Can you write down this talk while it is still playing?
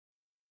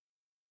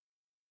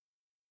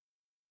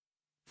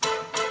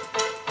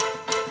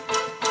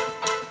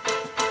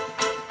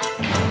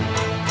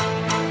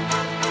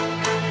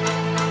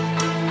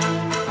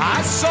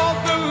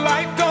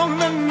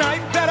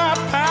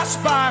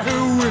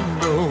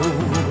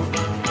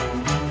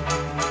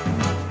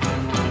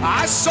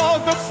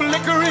the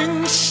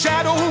flickering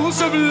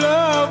shadows of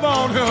love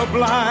on her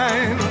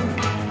blind.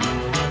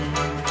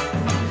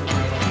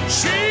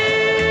 She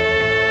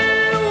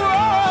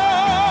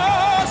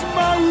was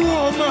my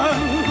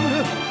woman.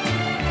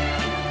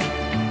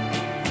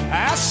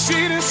 As she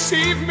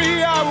deceived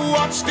me, I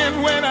watched and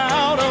went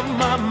out of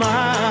my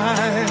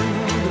mind.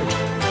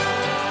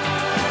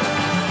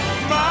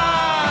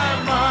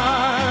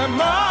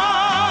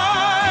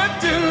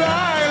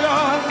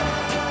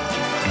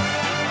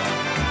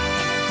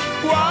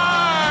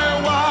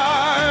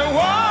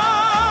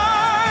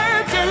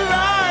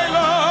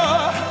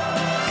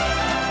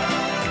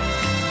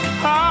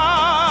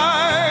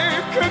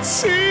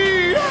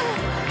 See,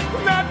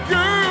 that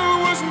girl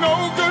was no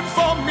good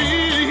for me,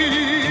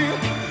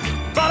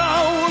 but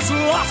I was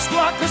lost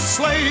like a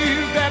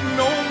slave that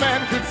no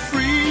man could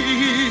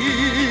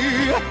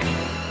free.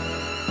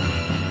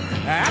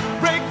 At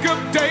break of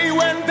day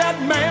when that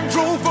man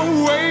drove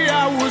away,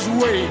 I was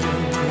waiting.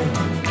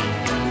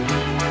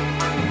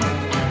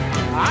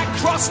 I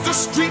crossed the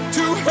street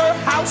to her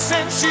house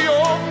and she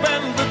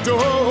opened the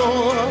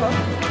door.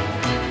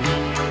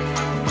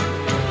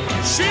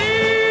 She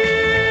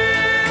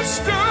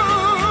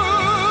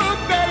stood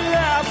there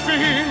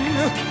laughing.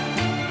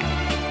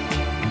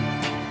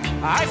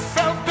 I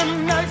felt the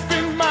knife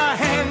in my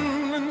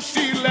hand and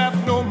she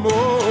laughed no more.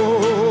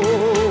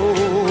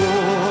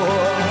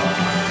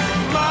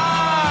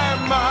 My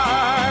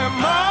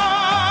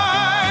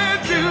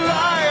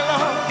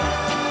Delilah.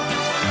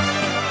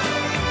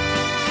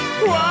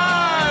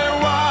 Why,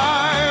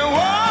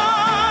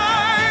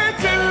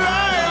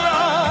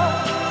 Delilah?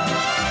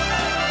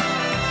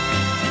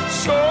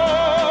 So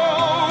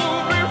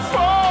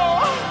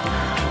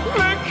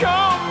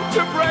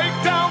to break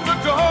down the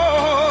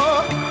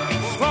door,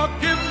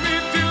 forgive me,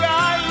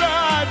 Delilah,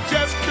 I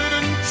just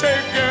couldn't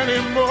take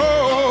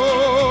anymore.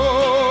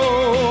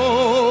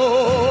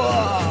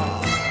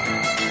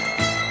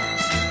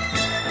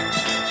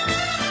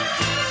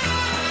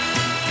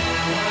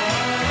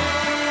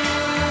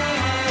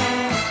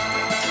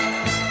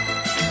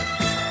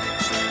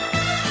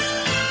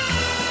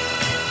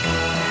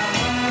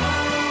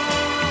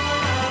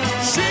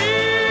 She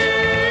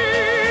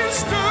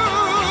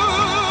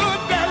stood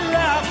there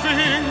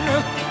laughing.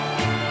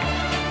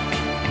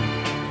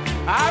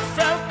 I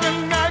felt the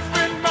knife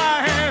in my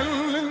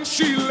hand and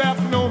she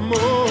laughed no more.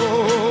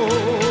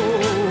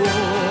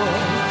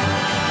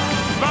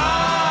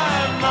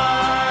 My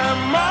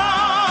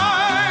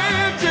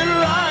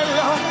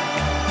Delilah.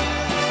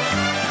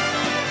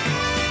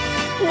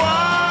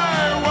 Why,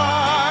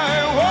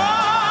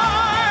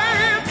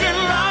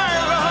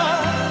 Delilah?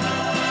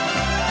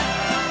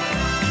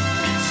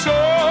 So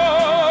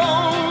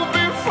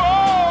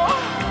before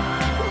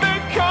they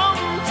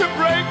come to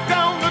break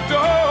down the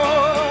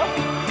door,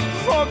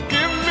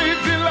 forgive me,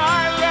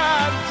 Delilah,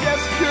 I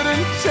just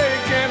couldn't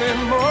take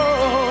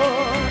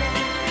anymore.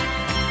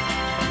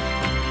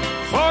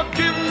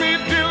 Forgive me,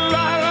 Delilah.